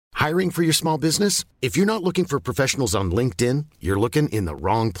Hiring for your small business? If you're not looking for professionals on LinkedIn, you're looking in the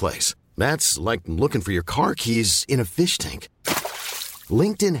wrong place. That's like looking for your car keys in a fish tank.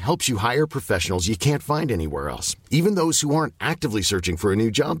 LinkedIn helps you hire professionals you can't find anywhere else, even those who aren't actively searching for a new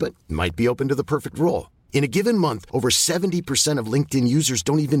job but might be open to the perfect role. In a given month, over 70% of LinkedIn users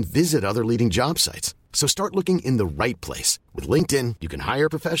don't even visit other leading job sites. So start looking in the right place. With LinkedIn, you can hire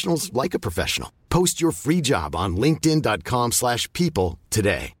professionals like a professional. Post your free job on linkedin.com/people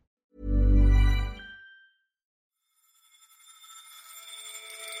today.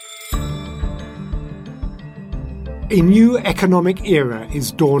 A new economic era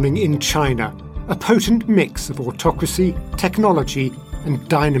is dawning in China, a potent mix of autocracy, technology, and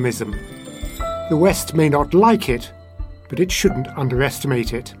dynamism. The West may not like it, but it shouldn't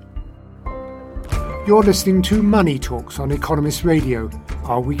underestimate it. You're listening to Money Talks on Economist Radio,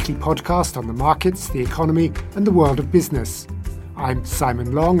 our weekly podcast on the markets, the economy, and the world of business. I'm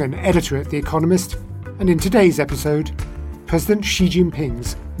Simon Long, an editor at The Economist, and in today's episode, President Xi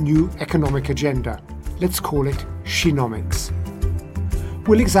Jinping's new economic agenda. Let's call it Xinomics.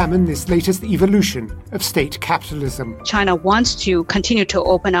 We'll examine this latest evolution of state capitalism. China wants to continue to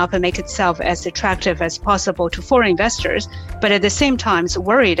open up and make itself as attractive as possible to foreign investors, but at the same time is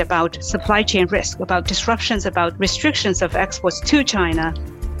worried about supply chain risk, about disruptions, about restrictions of exports to China.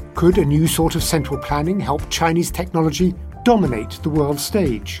 Could a new sort of central planning help Chinese technology dominate the world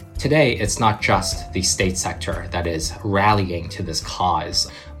stage? Today, it's not just the state sector that is rallying to this cause.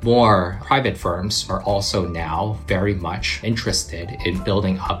 More private firms are also now very much interested in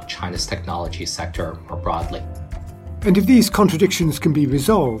building up China's technology sector more broadly. And if these contradictions can be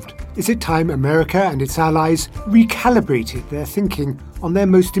resolved, is it time America and its allies recalibrated their thinking on their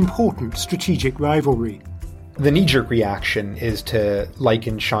most important strategic rivalry? The knee-jerk reaction is to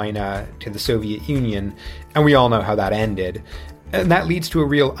liken China to the Soviet Union, and we all know how that ended. And that leads to a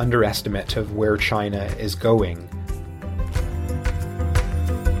real underestimate of where China is going.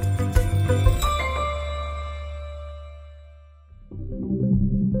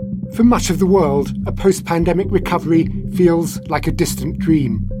 For much of the world, a post-pandemic recovery feels like a distant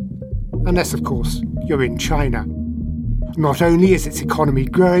dream. Unless, of course, you're in China. Not only is its economy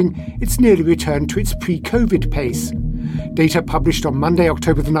growing, it's nearly returned to its pre-COVID pace. Data published on Monday,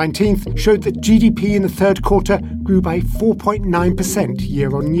 October the 19th, showed that GDP in the third quarter grew by 4.9%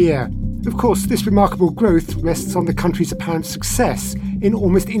 year-on-year. Of course, this remarkable growth rests on the country's apparent success in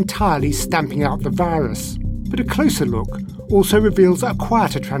almost entirely stamping out the virus. But a closer look also reveals a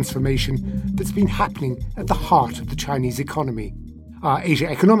quieter transformation that's been happening at the heart of the Chinese economy. Our Asia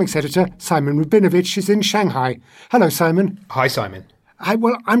economics editor, Simon Rabinovich, is in Shanghai. Hello, Simon. Hi, Simon.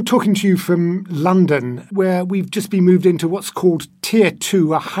 I'm talking to you from London, where we've just been moved into what's called Tier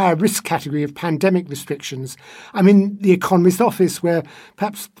 2, a higher risk category of pandemic restrictions. I'm in the Economist office, where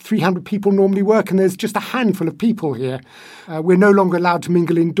perhaps 300 people normally work, and there's just a handful of people here. We're no longer allowed to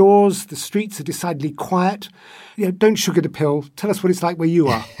mingle indoors. The streets are decidedly quiet. Don't sugar the pill. Tell us what it's like where you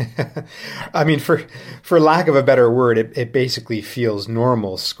are. I mean, for lack of a better word, it basically feels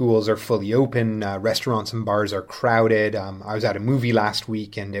normal. Schools are fully open. Restaurants and bars are crowded. I was at a movie last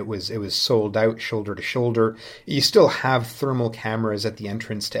week and it was sold out shoulder to shoulder. You still have thermal cameras at the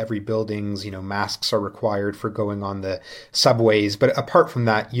entrance to every buildings. Masks are required for going on the subways. But apart from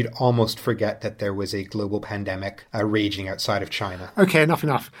that, you'd almost forget that there was a global pandemic raging outside of China. Okay,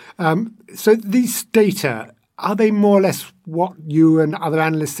 enough. So these data, are they more or less what you and other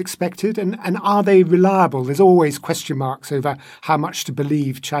analysts expected? And are they reliable? There's always question marks over how much to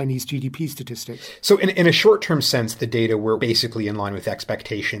believe Chinese GDP statistics. So in a short-term sense, the data were basically in line with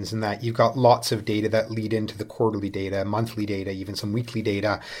expectations in that you've got lots of data that lead into the quarterly data, monthly data, even some weekly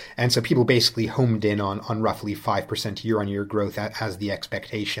data. And so people basically homed in on roughly 5% year-on-year growth as the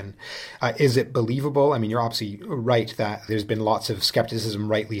expectation. Is it believable? I mean, you're obviously right that there's been lots of skepticism,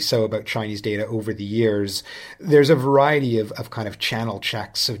 rightly so, about Chinese data over the years. There's a variety of kind of channel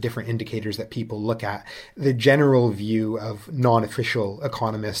checks of different indicators that people look at. The general view of non-official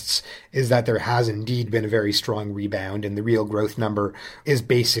economists is that there has indeed been a very strong rebound and the real growth number is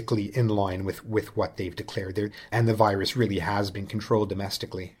basically in line with what they've declared there. And the virus really has been controlled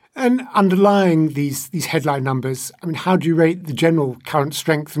domestically. And underlying these headline numbers, I mean, how do you rate the general current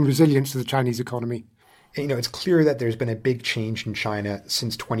strength and resilience of the Chinese economy? It's clear that there's been a big change in China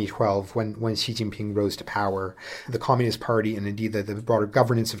since 2012 when Xi Jinping rose to power. The Communist Party and indeed the broader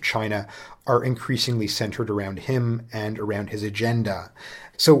governance of China are increasingly centered around him and around his agenda.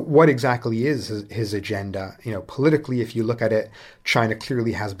 So what exactly is his agenda? Politically, if you look at it, China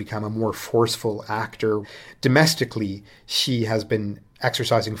clearly has become a more forceful actor. Domestically, Xi has been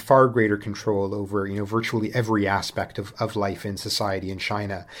exercising far greater control over, virtually every aspect of life in society in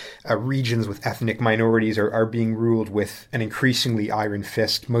China. Regions with ethnic minorities are being ruled with an increasingly iron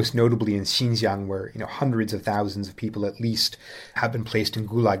fist, most notably in Xinjiang, where, hundreds of thousands of people at least have been placed in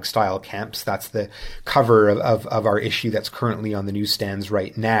gulag-style camps. That's the cover of our issue that's currently on the newsstands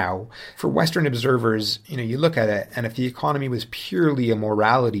right now. For Western observers, you look at it, and if the economy was purely a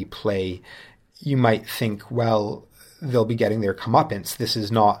morality play, you might think, well, they'll be getting their comeuppance. This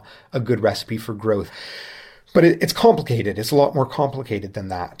is not a good recipe for growth. But it's complicated. It's a lot more complicated than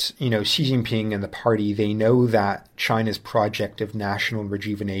that. Xi Jinping and the party, they know that China's project of national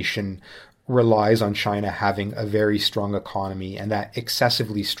rejuvenation relies on China having a very strong economy, and that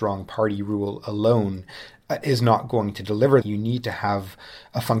excessively strong party rule alone is not going to deliver. You need to have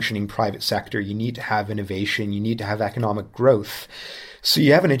a functioning private sector. You need to have innovation. You need to have economic growth. So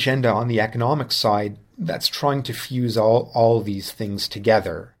you have an agenda on the economic side that's trying to fuse all these things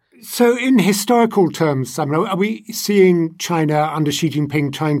together. So in historical terms, Simon, are we seeing China under Xi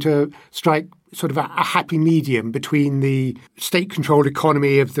Jinping trying to strike sort of a happy medium between the state-controlled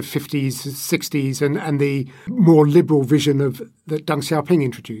economy of the 50s, 60s and the more liberal vision that Deng Xiaoping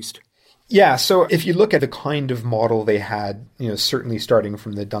introduced? Yeah, so if you look at the kind of model they had, certainly starting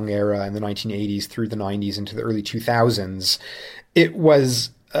from the Deng era in the 1980s through the 90s into the early 2000s, it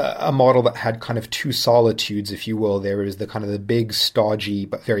was a model that had kind of two solitudes, if you will. There was the kind of the big, stodgy,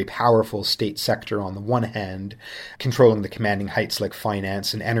 but very powerful state sector on the one hand, controlling the commanding heights like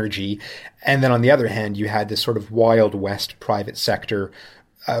finance and energy. And then on the other hand, you had this sort of Wild West private sector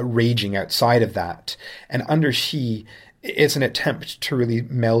raging outside of that. And under Xi, it's an attempt to really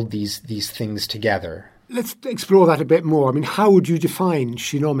meld these things together. Let's explore that a bit more. I mean, how would you define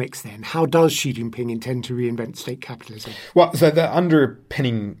Xinomics then? How does Xi Jinping intend to reinvent state capitalism? Well, so the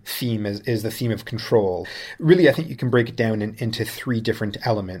underpinning theme is the theme of control. Really, I think you can break it down into three different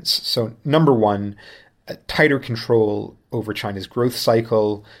elements. So number one, tighter control over China's growth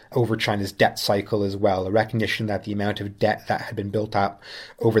cycle, over China's debt cycle as well, a recognition that the amount of debt that had been built up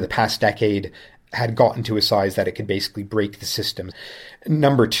over the past decade had gotten to a size that it could basically break the system.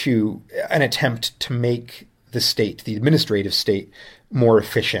 Number two, an attempt to make the state, the administrative state, more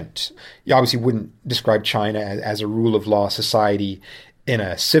efficient. You obviously wouldn't describe China as a rule of law society in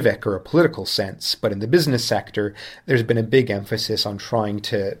a civic or a political sense, but in the business sector, there's been a big emphasis on trying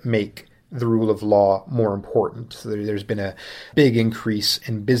to make the rule of law more important. So there's been a big increase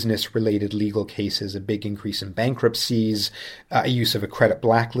in business-related legal cases, a big increase in bankruptcies, a use of a credit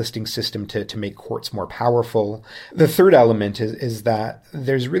blacklisting system to make courts more powerful. The third element is that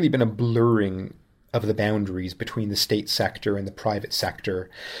there's really been a blurring of the boundaries between the state sector and the private sector,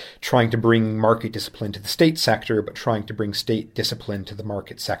 trying to bring market discipline to the state sector, but trying to bring state discipline to the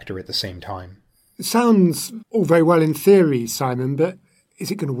market sector at the same time. It sounds all very well in theory, Simon, but is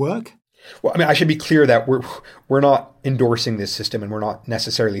it going to work? Well, I mean, I should be clear that we're not endorsing this system and we're not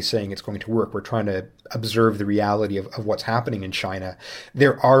necessarily saying it's going to work. We're trying to observe the reality of what's happening in China.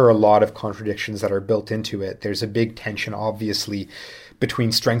 There are a lot of contradictions that are built into it. There's a big tension, obviously,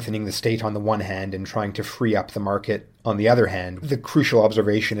 between strengthening the state on the one hand and trying to free up the market on the other hand. The crucial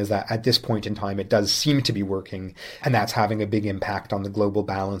observation is that at this point in time, it does seem to be working, and that's having a big impact on the global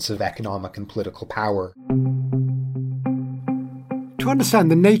balance of economic and political power. To understand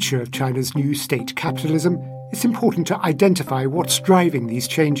the nature of China's new state capitalism, it's important to identify what's driving these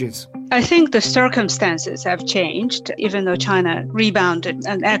changes. I think the circumstances have changed, even though China rebounded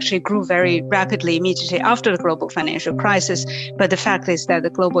and actually grew very rapidly immediately after the global financial crisis. But the fact is that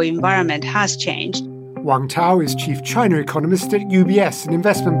the global environment has changed. Wang Tao is chief China economist at UBS, an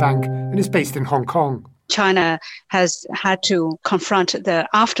investment bank, and is based in Hong Kong. China has had to confront the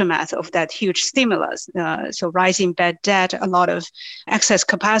aftermath of that huge stimulus. So rising bad debt, a lot of excess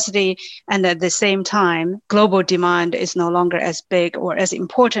capacity, and at the same time, global demand is no longer as big or as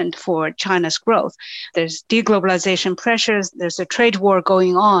important for China's growth. There's deglobalization pressures, there's a trade war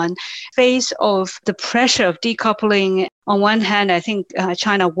going on. Face of the pressure of decoupling, on one hand, I think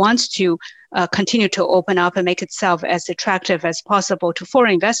China wants to continue to open up and make itself as attractive as possible to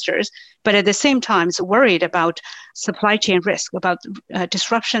foreign investors, but at the same time is worried about supply chain risk, about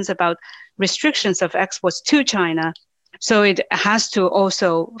disruptions, about restrictions of exports to China. So it has to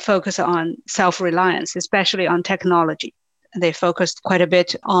also focus on self-reliance, especially on technology. They focused quite a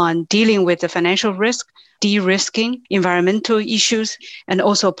bit on dealing with the financial risk, de-risking, environmental issues, and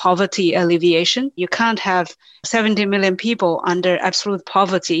also poverty alleviation. You can't have 70 million people under absolute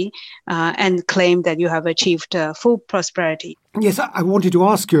poverty and claim that you have achieved full prosperity. Yes, I wanted to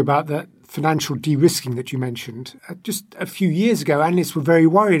ask you about that financial de-risking that you mentioned. Just a few years ago, analysts were very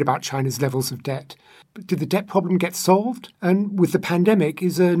worried about China's levels of debt. Did the debt problem get solved? And with the pandemic,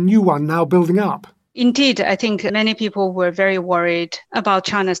 is a new one now building up? Indeed, I think many people were very worried about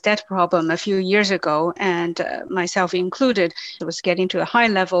China's debt problem a few years ago, and myself included. It was getting to a high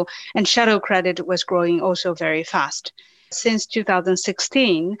level, and shadow credit was growing also very fast. Since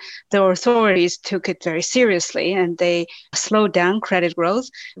 2016, the authorities took it very seriously and they slowed down credit growth,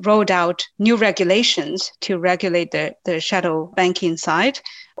 rolled out new regulations to regulate the shadow banking side.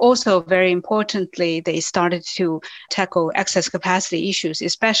 Also, very importantly, they started to tackle excess capacity issues,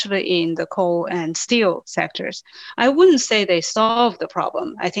 especially in the coal and steel sectors. I wouldn't say they solved the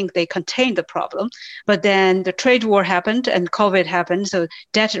problem. I think they contained the problem. But then the trade war happened and COVID happened, so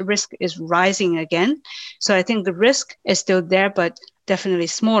debt risk is rising again. So I think the risk is still there, but definitely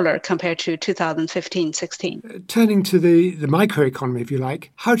smaller compared to 2015-16. Turning to the microeconomy, if you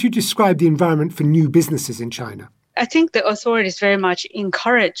like, how do you describe the environment for new businesses in China? I think the authorities very much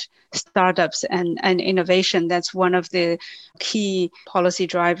encourage startups and innovation. That's one of the key policy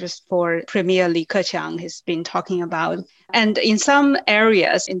drivers for Premier Li Keqiang has been talking about. And in some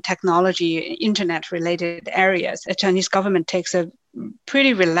areas, in technology, internet-related areas, the Chinese government takes a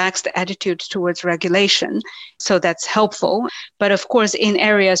pretty relaxed attitude towards regulation. So that's helpful. But of course, in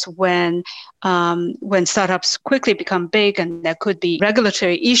areas when startups quickly become big and there could be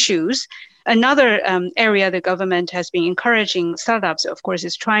regulatory issues, another area the government has been encouraging startups, of course,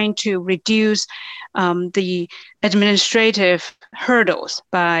 is trying to reduce the administrative hurdles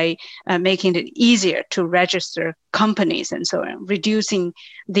by making it easier to register companies and so on, reducing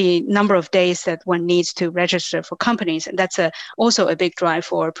the number of days that one needs to register for companies. And that's also a big drive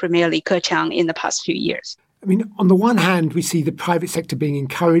for Premier Li Keqiang in the past few years. I mean, on the one hand, we see the private sector being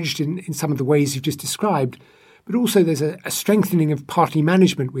encouraged in some of the ways you've just described, but also there's a strengthening of party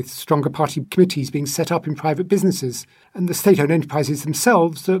management with stronger party committees being set up in private businesses. And the state-owned enterprises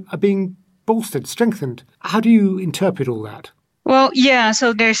themselves are being bolstered, strengthened. How do you interpret all that? Well, yeah,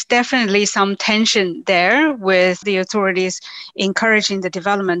 so there's definitely some tension there with the authorities encouraging the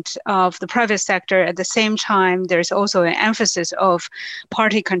development of the private sector. At the same time, there's also an emphasis of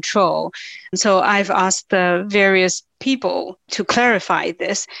party control. So I've asked the various people to clarify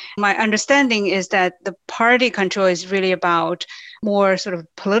this. My understanding is that the party control is really about more sort of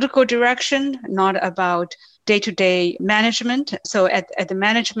political direction, not about day-to-day management. So at the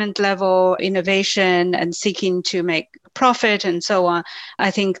management level, innovation and seeking to make profit and so on,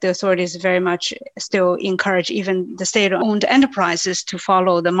 I think the authorities very much still encourage even the state-owned enterprises to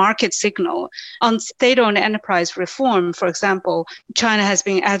follow the market signal. On state-owned enterprise reform, for example, China has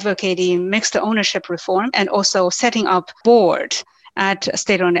been advocating mixed ownership reform and also setting up boards at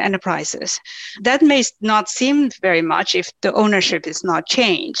state-owned enterprises. That may not seem very much if the ownership is not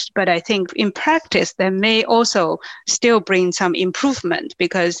changed, but I think in practice, that may also still bring some improvement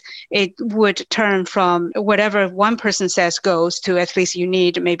because it would turn from whatever one person says goes to at least you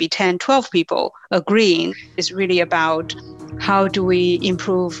need maybe 10, 12 people agreeing. It's really about how do we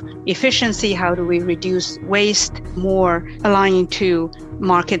improve efficiency, how do we reduce waste, more aligning to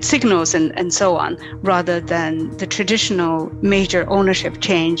market signals and so on, rather than the traditional major ownership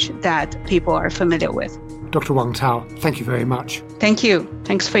change that people are familiar with. Dr. Wang Tao, thank you very much. Thank you.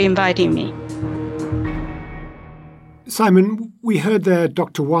 Thanks for inviting me. Simon, we heard there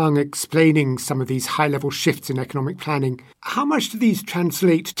Dr. Wang explaining some of these high-level shifts in economic planning. How much do these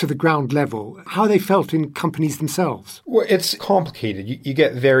translate to the ground level? How are they felt in companies themselves? Well, it's complicated. You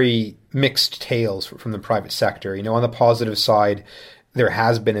get very mixed tales from the private sector. You know, on the positive side, there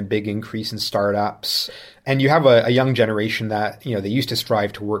has been a big increase in startups. And you have a young generation that, you know, they used to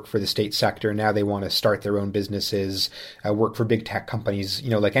strive to work for the state sector. Now they want to start their own businesses, work for big tech companies, you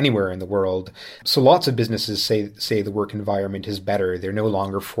know, like anywhere in the world. So lots of businesses say the work environment is better. They're no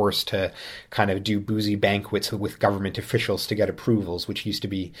longer forced to kind of do boozy banquets with government officials to get approvals, which used to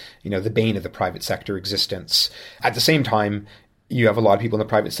be, you know, the bane of the private sector existence. At the same time, you have a lot of people in the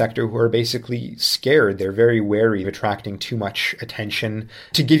private sector who are basically scared. They're very wary of attracting too much attention.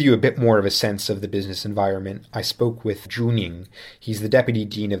 To give you a bit more of a sense of the business environment, I spoke with Zhu Ning. He's the deputy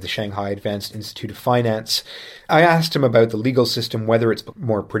dean of the Shanghai Advanced Institute of Finance. I asked him about the legal system, whether it's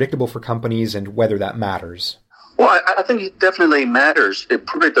more predictable for companies and whether that matters. Well, I think it definitely matters. It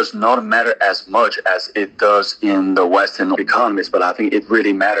probably does not matter as much as it does in the Western economies, but I think it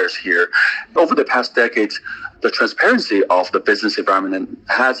really matters here. Over the past decade, the transparency of the business environment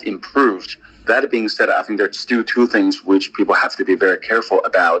has improved. That being said, I think there's still two things which people have to be very careful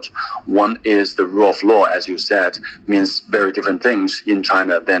about. One is the rule of law, as you said, means very different things in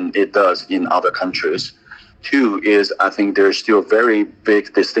China than it does in other countries. Two is I think there's still a very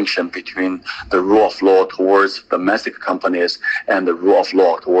big distinction between the rule of law towards domestic companies and the rule of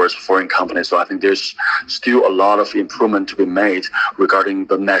law towards foreign companies. So I think there's still a lot of improvement to be made regarding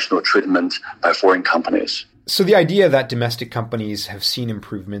the national treatment by foreign companies. So the idea that domestic companies have seen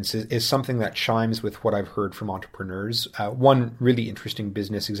improvements is something that chimes with what I've heard from entrepreneurs. One really interesting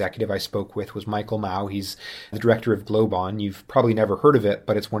business executive I spoke with was Michael Mao. He's the director of Globon. You've probably never heard of it,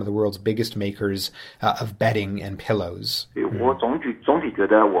 but it's one of the world's biggest makers of bedding and pillows. 我总体觉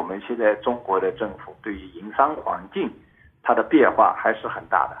得我们现在中国的政府对于营商环境它的变化还是很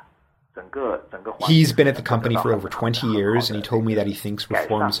大的。He's been at the company for over 20 years, and he told me that he thinks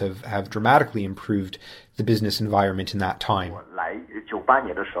reforms have dramatically improved the business environment in that time. 来98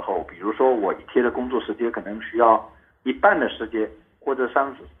年的时候，比如说我一天的工作时间可能需要一半的时间，或者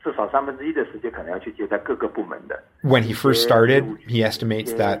至少1/3的时间可能要去接待各个部门的。When he first started, he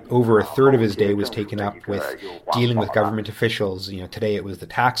estimates that over a third of his day was taken up with dealing with government officials. Today it was the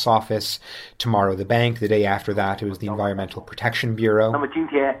tax office, tomorrow the bank, the day after that it was the Environmental Protection Bureau. 那么今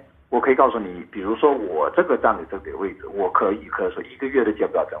天我可以告诉你，比如说我这个站的这个位置，我可以说1个月都见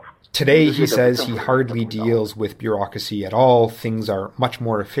不到政府。Today, he says he hardly deals with bureaucracy at all. Things are much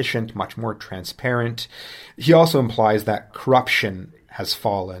more efficient, much more transparent. He also implies that corruption has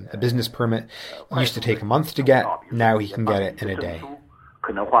fallen. A business permit used to take a month to get, now he can get it in a day.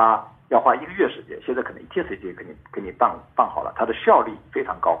 可能要花1个月时间，现在可能1天时间给你办好了，它的效率非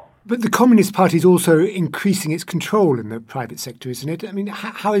常高。But the Communist Party is also increasing its control in the private sector, isn't it? I mean,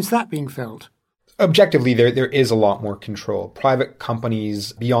 how is that being felt? Objectively, there is a lot more control. Private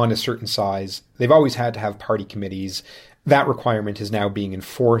companies beyond a certain size, they've always had to have party committees. That requirement is now being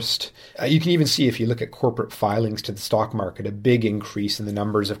enforced. You can even see, if you look at corporate filings to the stock market, a big increase in the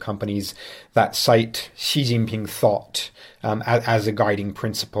numbers of companies that cite Xi Jinping thought as a guiding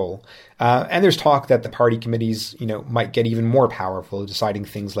principle. And there's talk that the party committees, might get even more powerful, deciding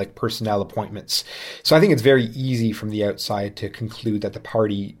things like personnel appointments. So I think it's very easy from the outside to conclude that the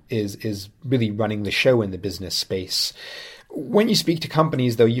party is really running the show in the business space. When you speak to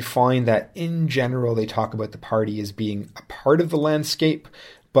companies, though, you find that in general, they talk about the party as being a part of the landscape,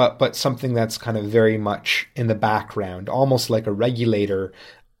 but something that's kind of very much in the background, almost like a regulator.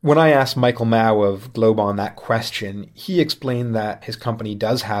 When I asked Michael Mao of Globon that question, he explained that his company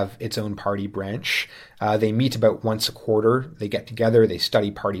does have its own party branch. They meet about once a quarter. They get together, they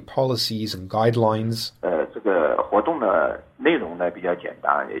study party policies and guidelines. 这个活动的内容呢比较简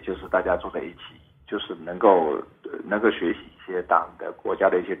单，也就是大家坐在一起，就是能够学习一些党的国家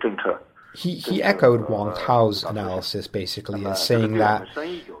的一些政策。He echoed Wang Tao's analysis, basically, as saying that,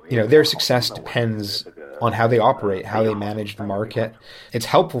 their success depends on how they operate, how they manage the market. It's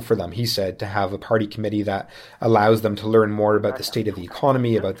helpful for them, he said, to have a party committee that allows them to learn more about the state of the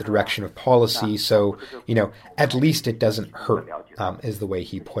economy, about the direction of policy. So, at least it doesn't hurt, is the way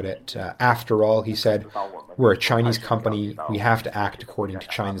he put it. After all, he said, we're a Chinese company. We have to act according to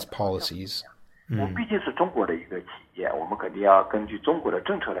China's policies. 我毕竟是中国的一个企业，我们肯定要根据中国的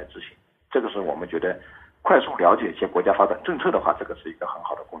政策来执行。这个是我们觉得快速了解一些国家发展政策的话，这个是一个很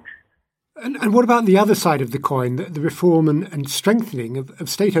好的工具。And what about the other side of the coin, the reform and strengthening of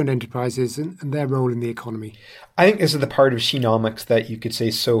state-owned enterprises and their role in the economy? I think this is the part of Xinomics that you could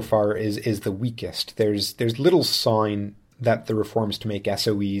say so far is the weakest. There's little sign that the reforms to make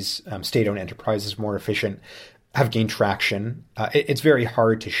SOEs, state-owned enterprises, more efficient have gained traction. It's very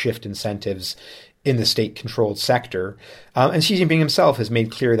hard to shift incentives in the state-controlled sector. And Xi Jinping himself has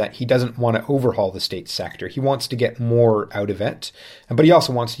made clear that he doesn't want to overhaul the state sector. He wants to get more out of it, but he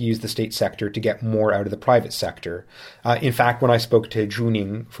also wants to use the state sector to get more out of the private sector. In fact, when I spoke to Zhu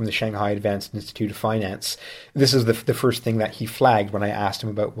Ning from the Shanghai Advanced Institute of Finance, this is the first thing that he flagged when I asked him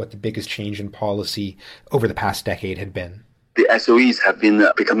about what the biggest change in policy over the past decade had been. The SOEs have been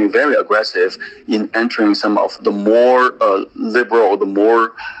becoming very aggressive in entering some of the more liberal, the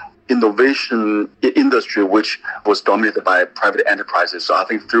more innovation industry, which was dominated by private enterprises. So I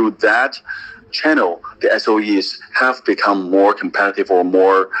think through that channel, the SOEs have become more competitive or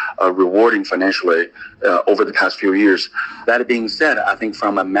more rewarding financially over the past few years. That being said, I think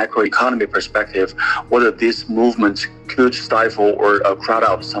from a macroeconomy perspective, whether this movement could stifle or crowd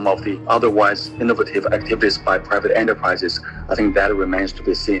out some of the otherwise innovative activities by private enterprises, I think that remains to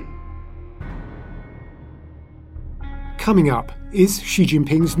be seen. Coming up, is Xi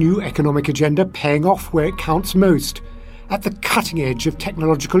Jinping's new economic agenda paying off where it counts most? At the cutting edge of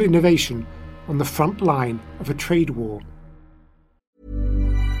technological innovation, on the front line of a trade war.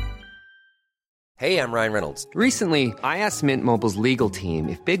 Hey, I'm Ryan Reynolds. Recently, I asked Mint Mobile's legal team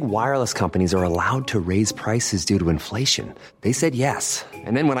if big wireless companies are allowed to raise prices due to inflation. They said yes.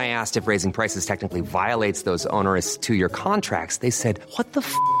 And then when I asked if raising prices technically violates those onerous 2-year contracts, they said, "What the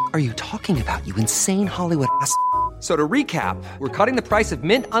f*** are you talking about, you insane Hollywood ass?" So to recap, we're cutting the price of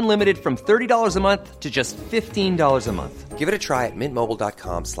Mint Unlimited from $30 a month to just $15 a month. Give it a try at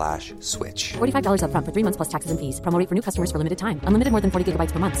mintmobile.com/switch. $45 up front for 3 months plus taxes and fees. Promo rate for new customers for limited time. Unlimited more than 40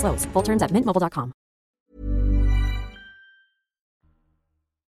 gigabytes per month. Slows full terms at mintmobile.com.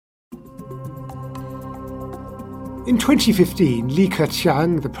 In 2015, Li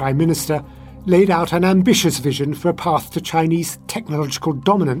Keqiang, the Prime Minister, laid out an ambitious vision for a path to Chinese technological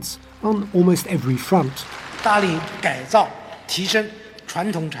dominance on almost every front. 大力改造提升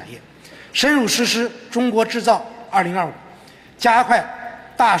传统产业，深入实施中国制造2025，加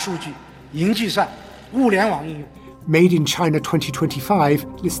快大数据、云计算、物联网应用。 Made in China 2025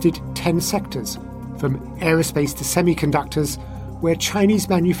 listed 10 sectors, from aerospace to semiconductors, where Chinese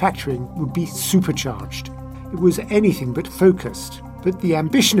manufacturing would be supercharged. It was anything but focused. But the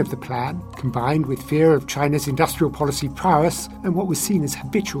ambition of the plan, combined with fear of China's industrial policy prowess and what was seen as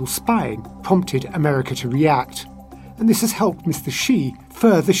habitual spying, prompted America to react. And this has helped Mr. Xi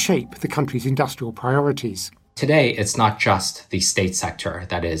further shape the country's industrial priorities. Today, it's not just the state sector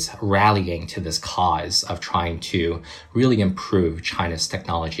that is rallying to this cause of trying to really improve China's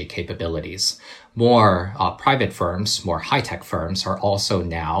technology capabilities. More private firms, more high-tech firms are also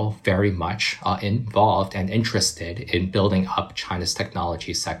now very much involved and interested in building up China's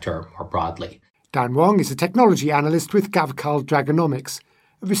technology sector more broadly. Dan Wong is a technology analyst with Gavekal Dragonomics,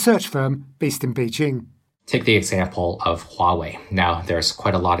 a research firm based in Beijing. Take the example of Huawei. Now, there's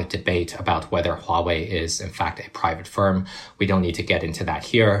quite a lot of debate about whether Huawei is, in fact, a private firm. We don't need to get into that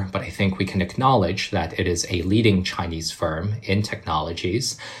here, but I think we can acknowledge that it is a leading Chinese firm in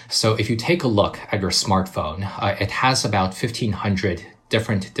technologies. So if you take a look at your smartphone, it has about 1,500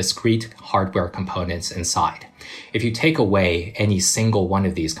 different discrete hardware components inside. If you take away any single one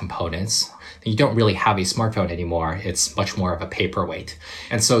of these components, you don't really have a smartphone anymore. It's much more of a paperweight.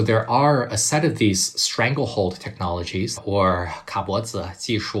 And so there are a set of these stranglehold technologies, or 卡脖子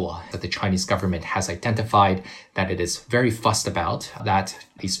技术, that the Chinese government has identified, that it is very fussed about, that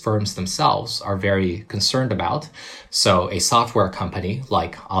these firms themselves are very concerned about. So a software company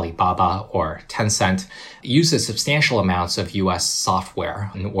like Alibaba or Tencent uses substantial amounts of US software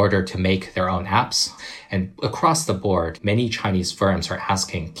in order to make their own apps. And across the board, many Chinese firms are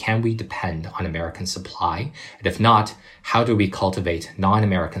asking, can we depend on American supply? And if not, how do we cultivate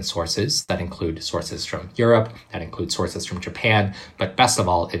non-American sources that include sources from Europe, that include sources from Japan, but best of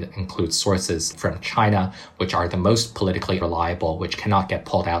all, it includes sources from China, which are the most politically reliable, which cannot get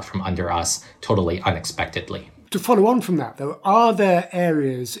pulled out from under us totally unexpectedly. To follow on from that, though, are there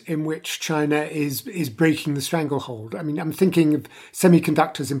areas in which China is breaking the stranglehold? I mean, I'm thinking of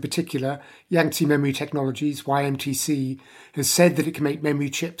semiconductors in particular. Yangtze Memory Technologies, YMTC, has said that it can make memory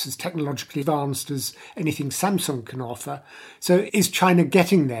chips as technologically advanced as anything Samsung can offer. So is China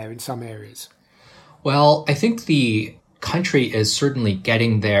getting there in some areas? Well, I think the country is certainly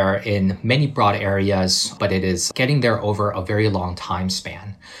getting there in many broad areas, but it is getting there over a very long time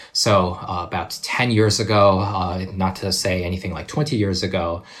span. So about 10 years ago, not to say anything like 20 years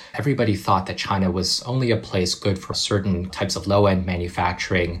ago, everybody thought that China was only a place good for certain types of low-end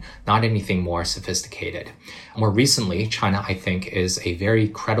manufacturing, not anything more sophisticated. More recently, China, I think, is a very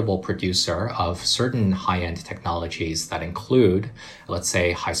credible producer of certain high-end technologies that include, let's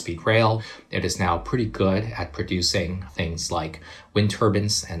say, high-speed rail. It is now pretty good at producing things like wind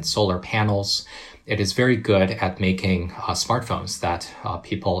turbines and solar panels. It is very good at making smartphones that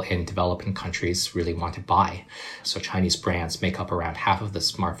people in developing countries really want to buy. So Chinese brands make up around half of the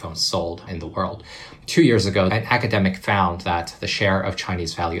smartphones sold in the world. 2 years ago, an academic found that the share of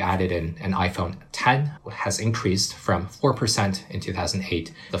Chinese value added in an iPhone 10 has increased from 4% in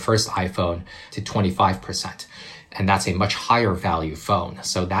 2008, the first iPhone, to 25%. And that's a much higher value phone.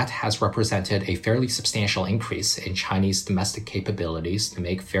 So that has represented a fairly substantial increase in Chinese domestic capabilities to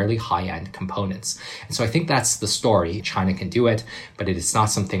make fairly high-end components. And so I think that's the story. China can do it, but it is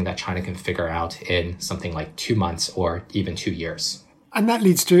not something that China can figure out in something like 2 months or even 2 years. And that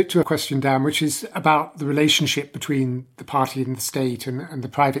leads to a question, Dan, which is about the relationship between the party and the state and the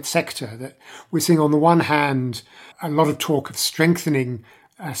private sector. That we're seeing, on the one hand, a lot of talk of strengthening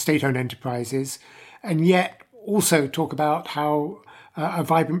state-owned enterprises, and yet also talk about how a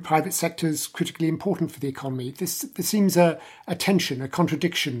vibrant private sector is critically important for the economy. There seems a tension, a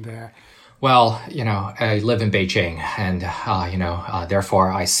contradiction there. Well, I live in Beijing and,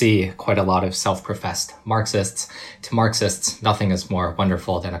 therefore I see quite a lot of self-professed Marxists. To Marxists, nothing is more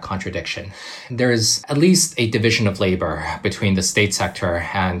wonderful than a contradiction. There is at least a division of labor between the state sector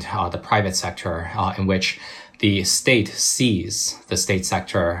and the private sector in which the state sees the state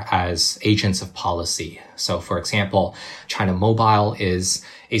sector as agents of policy. So, for example, China Mobile is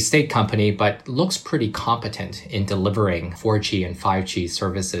a state company, but looks pretty competent in delivering 4G and 5G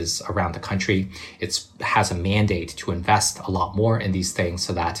services around the country. It has a mandate to invest a lot more in these things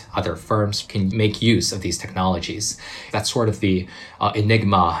so that other firms can make use of these technologies. That's sort of the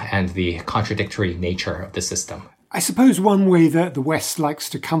enigma and the contradictory nature of the system. I suppose one way that the West likes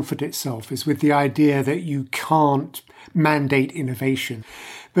to comfort itself is with the idea that you can't mandate innovation.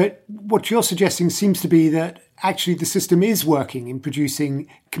 But what you're suggesting seems to be that actually the system is working in producing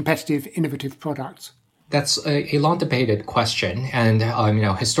competitive, innovative products. That's a long debated question. And,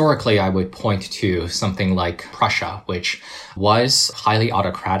 historically, I would point to something like Prussia, which was highly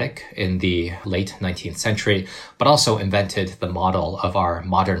autocratic in the late 19th century, but also invented the model of our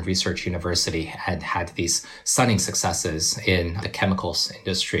modern research university and had these stunning successes in the chemicals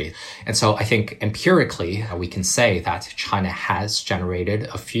industry. And so I think empirically, we can say that China has generated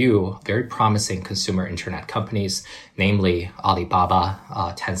a few very promising consumer internet companies, namely Alibaba,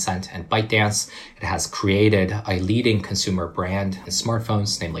 Tencent, and ByteDance. It has created a leading consumer brand in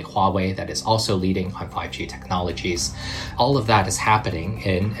smartphones, namely Huawei, that is also leading on 5G technologies. All of that is happening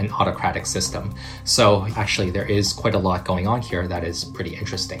in an autocratic system. So actually, there is quite a lot going on here that is pretty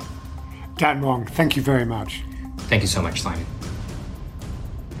interesting. Dan Wong, thank you very much. Thank you so much, Simon.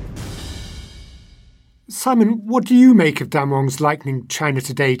 Simon, what do you make of Dan Wong's likening China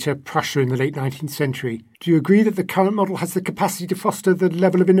today to Prussia in the late 19th century? Do you agree that the current model has the capacity to foster the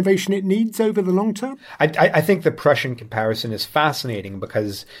level of innovation it needs over the long term? I think the Prussian comparison is fascinating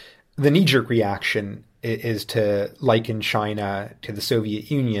because the knee-jerk reaction is to liken China to the Soviet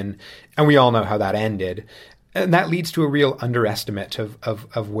Union, and we all know how that ended. And that leads to a real underestimate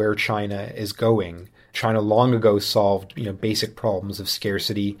of where China is going. China long ago solved, basic problems of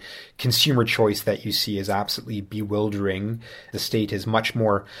scarcity. Consumer choice that you see is absolutely bewildering. The state is much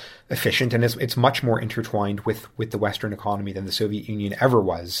more efficient and it's much more intertwined with the Western economy than the Soviet Union ever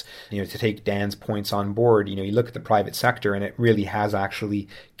was. To take Dan's points on board, you look at the private sector and it really has actually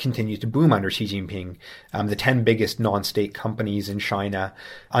continued to boom under Xi Jinping. The 10 biggest non-state companies in China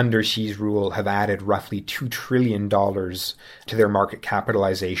under Xi's rule have added roughly $2 trillion to their market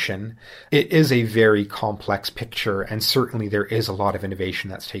capitalization. It is a very complex picture, and certainly there is a lot of innovation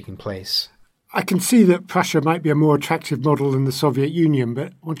that's taking place. I can see that Prussia might be a more attractive model than the Soviet Union,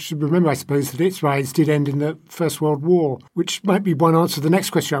 but one should remember, I suppose, that its rise did end in the First World War, which might be one answer to the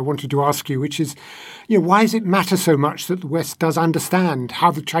next question I wanted to ask you, which is, why does it matter so much that the West does understand how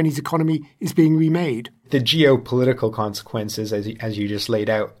the Chinese economy is being remade? The geopolitical consequences, as you just laid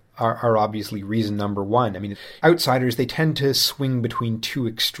out, are obviously reason number one. I mean, outsiders, they tend to swing between two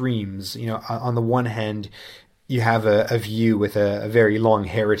extremes. On the one hand, you have a view with a very long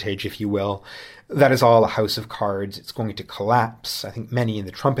heritage, if you will, that is all a house of cards. It's going to collapse. I think many in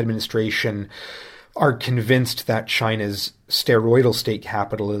the Trump administration are convinced that China's steroidal state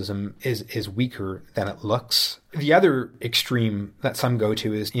capitalism is weaker than it looks. The other extreme that some go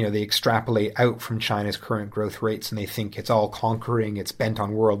to is, they extrapolate out from China's current growth rates and they think it's all conquering, it's bent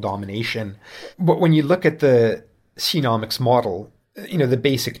on world domination. But when you look at the Xinomics model, the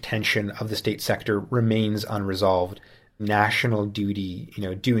basic tension of the state sector remains unresolved. National duty,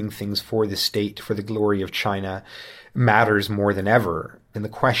 doing things for the state, for the glory of China, matters more than ever. And the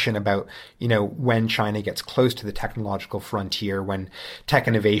question about, when China gets close to the technological frontier, when tech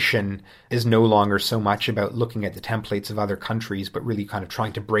innovation is no longer so much about looking at the templates of other countries, but really kind of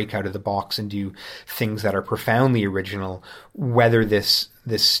trying to break out of the box and do things that are profoundly original, whether this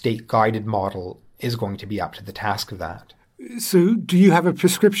state-guided model is going to be up to the task of that. So do you have a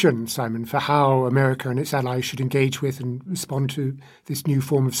prescription, Simon, for how America and its allies should engage with and respond to this new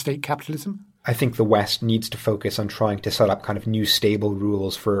form of state capitalism? I think the West needs to focus on trying to set up kind of new stable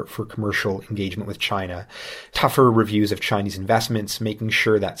rules for commercial engagement with China. Tougher reviews of Chinese investments, making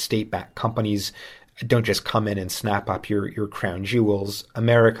sure that state-backed companies don't just come in and snap up your crown jewels.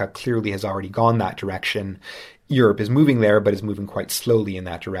 America clearly has already gone that direction. Europe is moving there, but is moving quite slowly in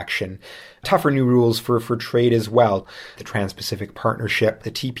that direction. Tougher new rules for trade as well. The Trans-Pacific Partnership,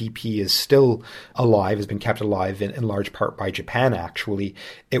 the TPP, is still alive, has been kept alive in large part by Japan, actually.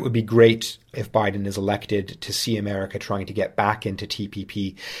 It would be great if Biden is elected to see America trying to get back into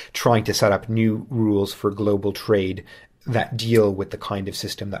TPP, trying to set up new rules for global trade that deal with the kind of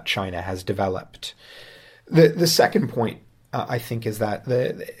system that China has developed. The second point I think, is that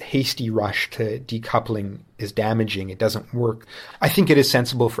the hasty rush to decoupling is damaging. It doesn't work. I think it is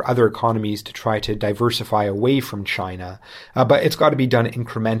sensible for other economies to try to diversify away from China, but it's got to be done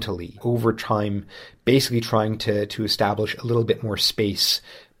incrementally over time, basically trying to establish a little bit more space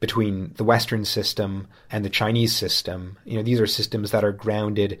between the Western system and the Chinese system. These are systems that are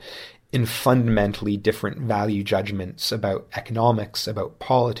grounded in fundamentally different value judgments about economics, about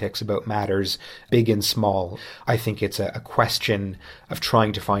politics, about matters big and small. I think it's a question of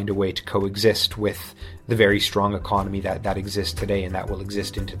trying to find a way to coexist with the very strong economy that exists today and that will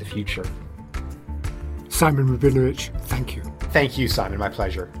exist into the future. Simon Rabinovich, thank you. Thank you, Simon. My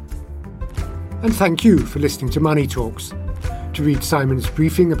pleasure. And thank you for listening to Money Talks. To read Simon's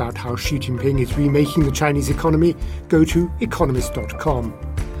briefing about how Xi Jinping is remaking the Chinese economy, go to economist.com.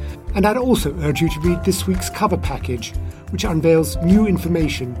 And I'd also urge you to read this week's cover package, which unveils new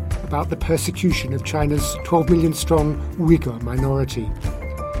information about the persecution of China's 12 million strong Uyghur minority.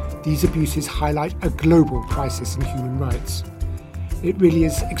 These abuses highlight a global crisis in human rights. It really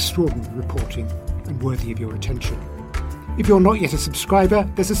is extraordinary reporting and worthy of your attention. If you're not yet a subscriber,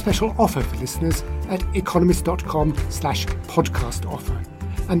 there's a special offer for listeners at economist.com/podcast offer,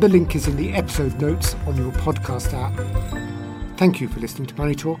 and the link is in the episode notes on your podcast app. Thank you for listening to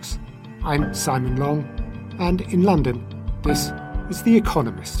Money Talks. I'm Simon Long, and in London, this is The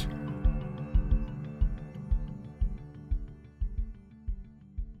Economist.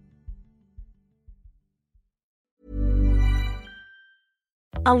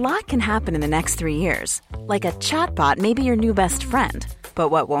 A lot can happen in the next 3 years. Like a chatbot may be your new best friend. But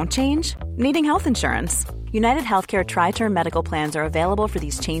what won't change? Needing health insurance. United Healthcare Tri-Term Medical Plans are available for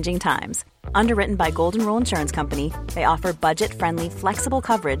these changing times. Underwritten by Golden Rule Insurance Company, they offer budget-friendly, flexible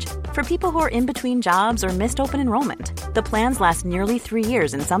coverage for people who are in between jobs or missed open enrollment. The plans last nearly 3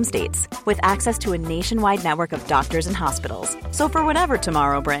 years in some states, with access to a nationwide network of doctors and hospitals. So for whatever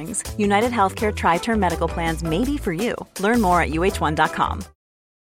tomorrow brings, United Healthcare Tri-Term Medical Plans may be for you. Learn more at uh1.com.